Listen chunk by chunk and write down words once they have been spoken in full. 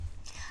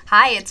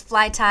Hi, it's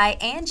Fly Tie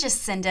and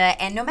Jacinda,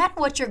 and no matter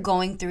what you're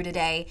going through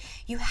today,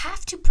 you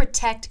have to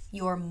protect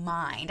your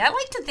mind. I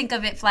like to think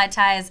of it, Fly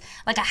Tie, as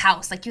like a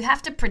house. Like you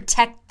have to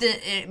protect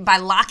by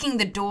locking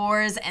the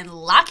doors and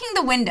locking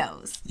the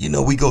windows. You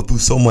know, we go through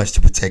so much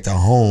to protect our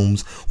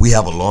homes. We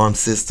have alarm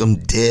system,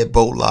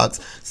 deadbolt locks.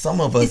 Some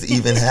of us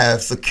even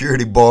have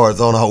security bars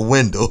on our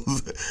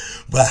windows.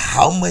 But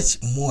how much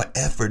more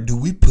effort do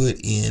we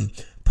put in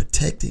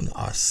protecting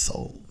our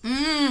soul?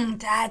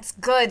 That's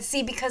good.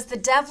 See, because the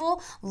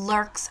devil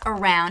lurks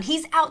around.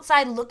 He's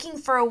outside looking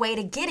for a way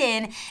to get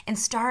in and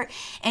start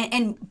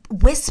and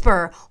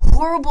whisper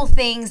horrible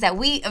things that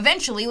we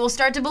eventually will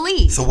start to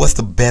believe. So what's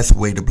the best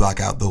way to block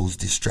out those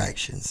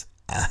distractions?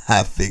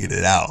 I figured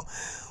it out.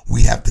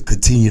 We have to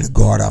continue to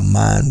guard our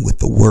mind with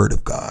the word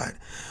of God.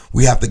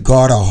 We have to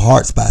guard our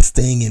hearts by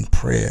staying in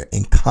prayer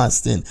and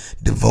constant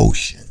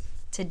devotion.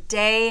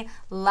 Today,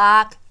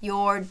 lock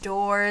your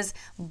doors,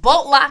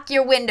 bolt lock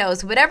your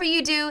windows. Whatever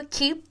you do,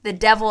 keep the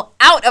devil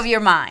out of your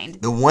mind.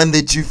 The one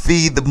that you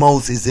feed the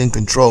most is in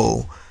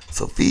control.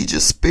 So feed your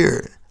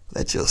spirit.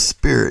 Let your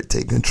spirit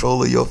take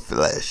control of your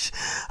flesh.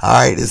 All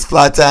right, it's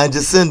Fly Tie and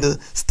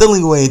Jacinda,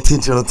 stealing away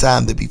intentional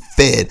time to be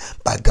fed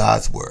by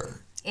God's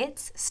word.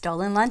 It's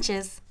Stolen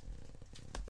Lunches.